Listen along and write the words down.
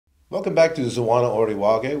Welcome back to Zawana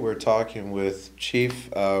Aoriwa. We're talking with Chief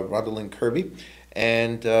Rondalyn Kirby.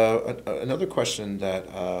 And another question that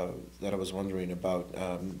I was wondering about,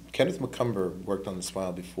 Kenneth McCumber worked on this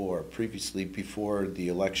file previously before the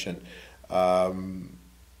election. I'm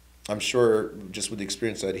sure just with the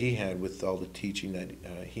experience that he had with all the teaching that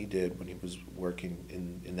he did when he was working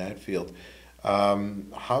in that field, how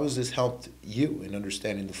has this helped you in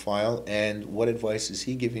understanding the file, and what advice is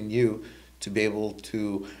he giving you to be able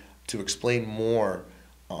to explain more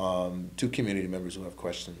to community members who have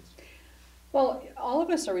questions? Well, all of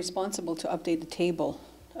us are responsible to update the table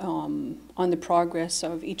on the progress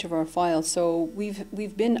of each of our files. So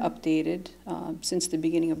we've been updated since the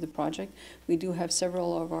beginning of the project. We do have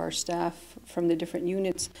several of our staff from the different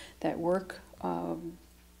units that work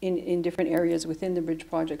in different areas within the bridge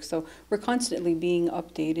project. So we're constantly being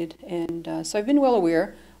updated, and so I've been well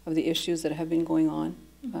aware of the issues that have been going on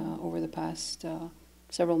over the past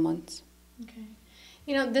several months. Okay.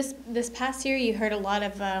 You know, this past year, you heard a lot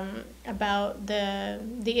of about the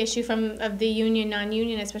issue of the union,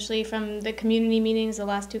 non-union, especially from the community meetings. The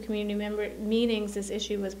last two community member meetings, this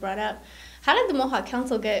issue was brought up. How did the Mohawk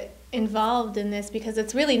Council get involved in this? Because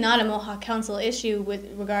it's really not a Mohawk Council issue with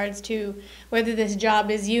regards to whether this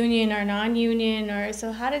job is union or non-union, or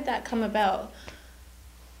so. How did that come about?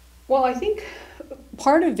 Well, I think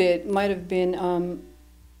part of it might have been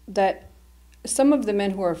that some of the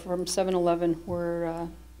men who are from 7-Eleven were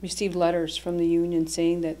received letters from the union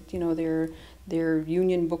saying that, you know, their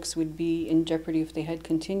union books would be in jeopardy if they had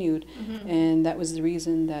continued, and that was the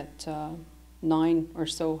reason that 9 or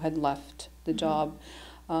so had left the job.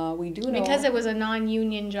 We do know because it was a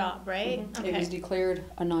non-union job, right? Okay. It was declared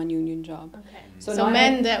a non-union job. Okay. So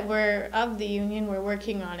men that were of the union were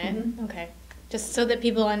working on it. Okay. Just so that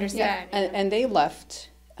people understand. Yeah, and they left.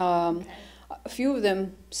 Okay. A few of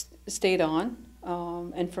them stayed on,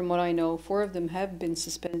 and from what I know, 4 of them have been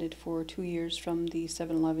suspended for 2 years from the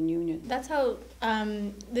 7-Eleven union. That's how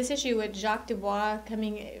this issue with Jacques Dubois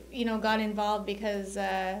got involved, because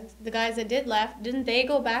the guys that didn't they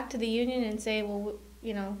go back to the union and say, well,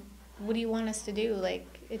 you know, what do you want us to do? Like,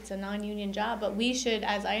 it's a non-union job, but we should,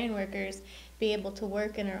 as iron workers, be able to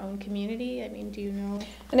work in our own community. I mean, do you know?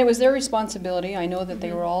 And it was their responsibility. I know that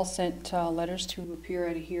they were all sent letters to appear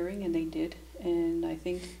at a hearing, and they did. And I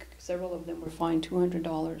think several of them were fined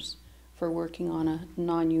 $200 for working on a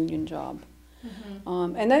non-union job.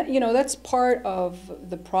 And that, you know, that's part of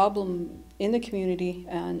the problem in the community,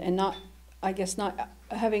 and not, I guess, not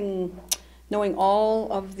knowing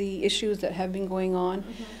all of the issues that have been going on.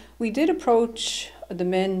 We did approach the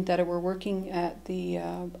men that were working at the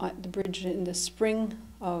bridge in the spring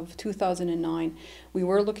of 2009. We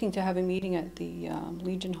were looking to have a meeting at the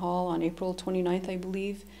Legion Hall on April 29th, I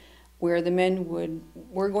believe, where the men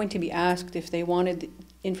were going to be asked if they wanted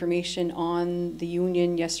information on the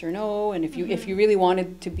union, yes or no, and if you really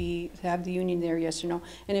wanted to have the union there, yes or no,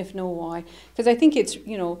 and if no, why? Because I think it's,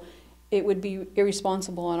 you know, it would be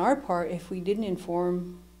irresponsible on our part if we didn't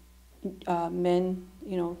inform men,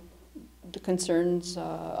 you know, the concerns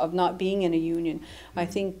of not being in a union. I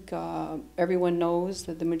think everyone knows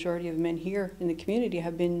that the majority of men here in the community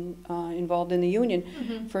have been involved in the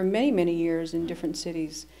union for many, many years in different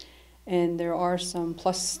cities. And there are some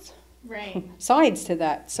plus sides to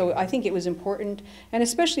that. So I think it was important, and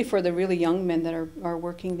especially for the really young men that are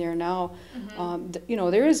working there now, you know,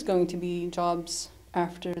 there is going to be jobs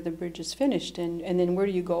after the bridge is finished, and then where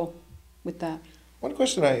do you go with that? One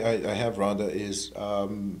question I have, Rhonda, is,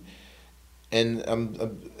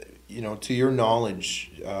 you know, to your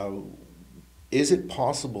knowledge, is it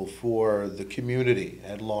possible for the community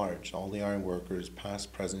at large, all the iron workers,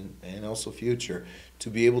 past, present, and also future, to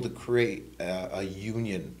be able to create a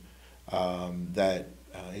union that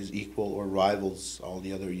is equal or rivals all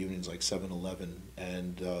the other unions like 7-Eleven?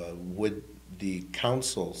 And would the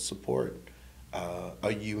council support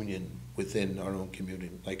a union within our own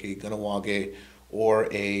community, like a Ganawage or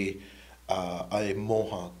a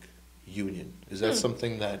Mohawk union? Is that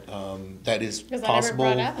something that that is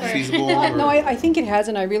possible, feasible? No, I think it has,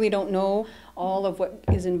 and I really don't know all of what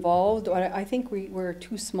is involved. I think we're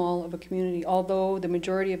too small of a community, although the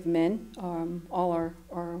majority of men all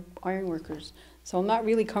are iron workers. So I'm not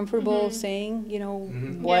really comfortable saying, you know,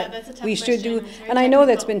 what we should do, and I know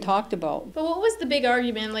that's been talked about. But what was the big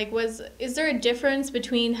argument? Like, is there a difference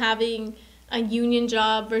between having a union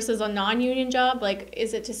job versus a non-union job? Like,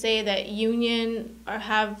 is it to say that union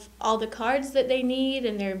have all the cards that they need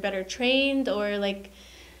and they're better trained, or like,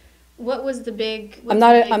 what was the big? I'm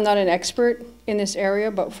not an expert in this area,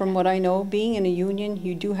 but from what I know, being in a union,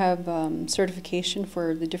 you do have certification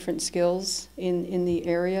for the different skills in the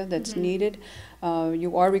area that's needed.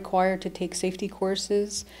 You are required to take safety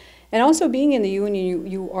courses. And also being in the union,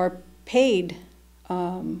 you are paid,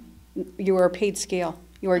 you are paid scale.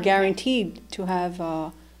 You are guaranteed to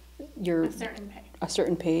have your A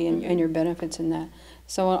certain pay. and your benefits in that.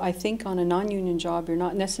 So I think on a non-union job, you're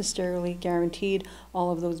not necessarily guaranteed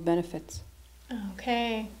all of those benefits.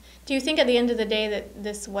 Okay. Do you think at the end of the day that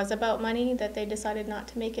this was about money, that they decided not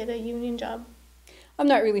to make it a union job? I'm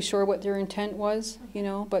not really sure what their intent was, you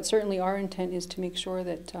know, but certainly our intent is to make sure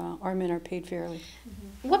that our men are paid fairly.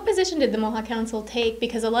 What position did the Mohawk Council take?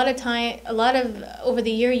 Because a lot of over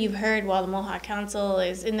the year you've heard, well, the Mohawk Council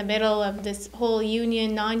is in the middle of this whole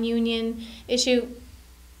union, non-union issue.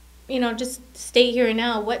 You know, just state here and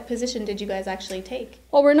now, what position did you guys actually take?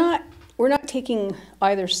 Well, we're not taking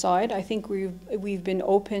either side. I think we've been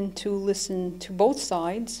open to listen to both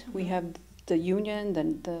sides. We have the union,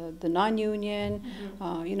 the non-union.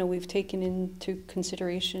 You know, we've taken into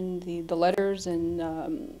consideration the letters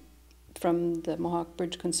and from the Mohawk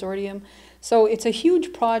Bridge Consortium. So it's a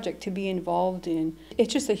huge project to be involved in.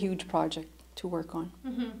 It's just a huge project to work on.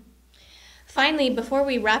 Finally, before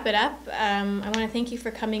we wrap it up, I want to thank you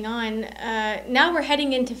for coming on. Now we're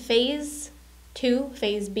heading into phase 2,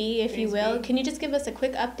 phase B, if you will. Can you just give us a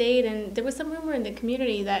quick update? And there was some rumor in the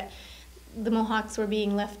community that the Mohawks were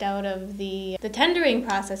being left out of the tendering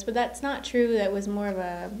process, but that's not true. That was more of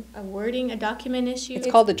a wording, a document issue.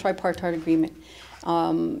 It's called the tripartite agreement.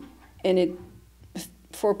 And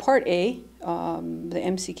for Part A, the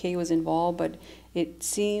MCK was involved, but it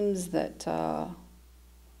seems that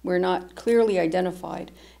we're not clearly identified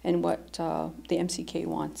in what the MCK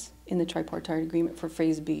wants in the tripartite agreement for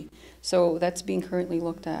Phase B. So that's being currently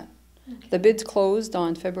looked at. Okay. The bids closed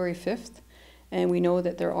on February 5th, and we know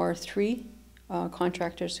that there are 3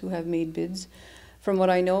 contractors who have made bids. From what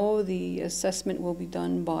I know, the assessment will be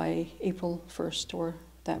done by April 1st or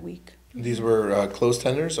that week. These were closed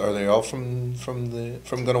tenders. Are they all from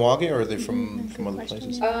Ganawagi, or are they from other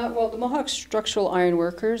places? Well, the Mohawk Structural Iron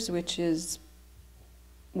Workers, which is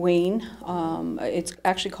Wayne, it's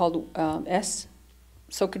actually called Sokadek,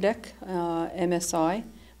 MSI,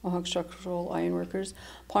 Mohawk Structural Iron Workers,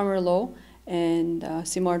 Pomerleau, and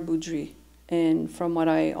Simard Boudry. And from what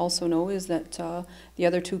I also know is that the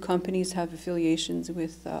other 2 companies have affiliations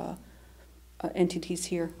with entities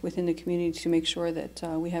here within the community to make sure that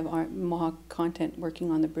we have our Mohawk content working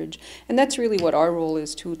on the bridge. And that's really what our role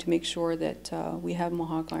is too, to make sure that we have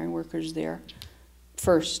Mohawk iron workers there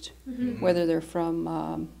first, whether they're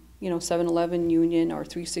from you know, 7-Eleven, Union, or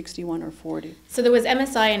 361 or 40. So there was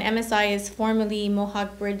MSI, and MSI is formerly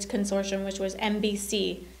Mohawk Bridge Consortium, which was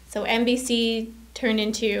MBC. So MBC turned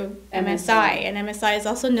into MSI, and MSI is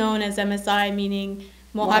also known as MSI, meaning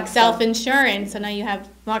Mohawk Self-Insurance. So now you have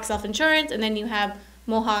Mohawk Self-Insurance, and then you have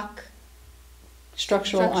Mohawk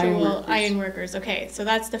Structural Iron Workers. Okay, so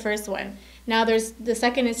that's the first one. Now there's, the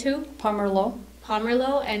second is who? Pomerleau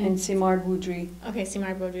and Simard Boudry. Okay,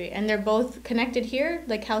 Simard Boudry. And they're both connected here?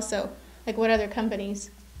 Like how so? Like what other companies?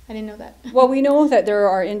 I didn't know that. Well, we know that there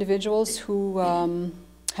are individuals who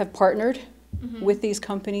have partnered with these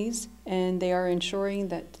companies, and they are ensuring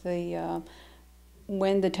that they,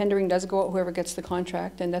 when the tendering does go out, whoever gets the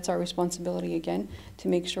contract, and that's our responsibility again, to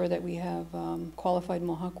make sure that we have qualified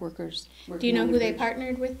Mohawk workers. Do you know who they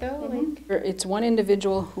partnered with though? Like? It's one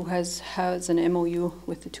individual who has an MOU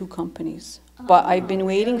with the 2 companies. But I've been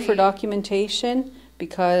waiting for documentation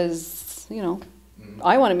because, you know,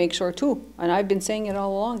 I want to make sure too. And I've been saying it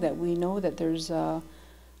all along that we know that there's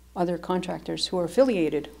other contractors who are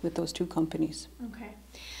affiliated with those 2 companies. Okay.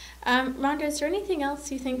 Rhonda, is there anything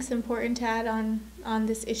else you think is important to add on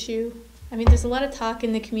this issue? I mean, there's a lot of talk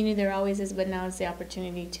in the community, there always is, but now is the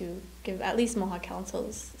opportunity to give at least Mohawk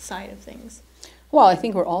Council's side of things. Well, I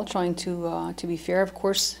think we're all trying to be fair. Of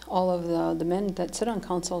course, all of the men that sit on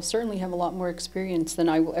council certainly have a lot more experience than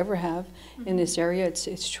I will ever have in this area.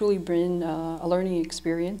 It's truly been a learning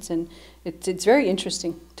experience, and it's very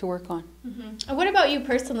interesting to work on. What about you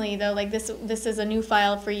personally, though? Like this is a new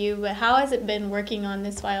file for you, but how has it been working on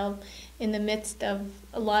this file in the midst of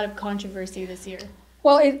a lot of controversy this year?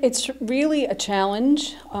 Well, it's really a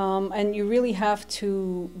challenge, and you really have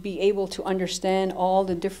to be able to understand all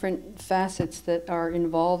the different facets that are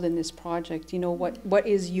involved in this project. You know, what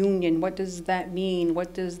is union? What does that mean?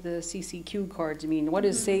 What does the CCQ cards mean? What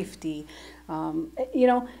is safety? You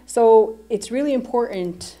know, so it's really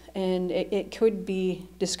important, and it could be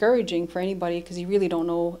discouraging for anybody because you really don't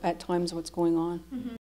know at times what's going on.